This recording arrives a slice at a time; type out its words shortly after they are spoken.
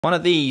One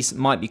of these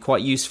might be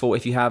quite useful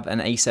if you have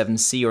an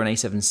A7C or an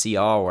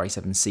A7CR or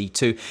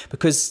A7C2,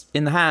 because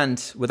in the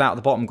hand, without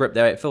the bottom grip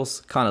there, it feels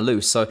kind of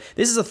loose. So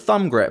this is a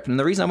thumb grip, and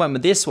the reason I went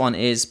with this one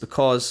is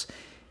because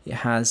it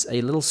has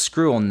a little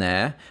screw on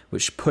there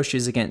which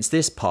pushes against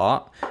this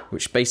part,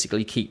 which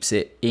basically keeps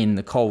it in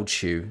the cold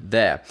shoe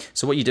there.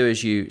 So what you do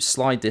is you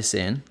slide this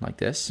in like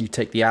this. You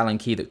take the Allen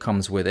key that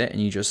comes with it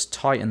and you just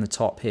tighten the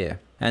top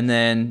here. And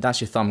then that's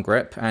your thumb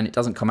grip, and it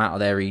doesn't come out of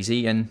there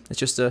easy, and it's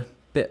just a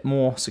bit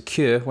more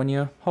secure when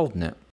you're holding it.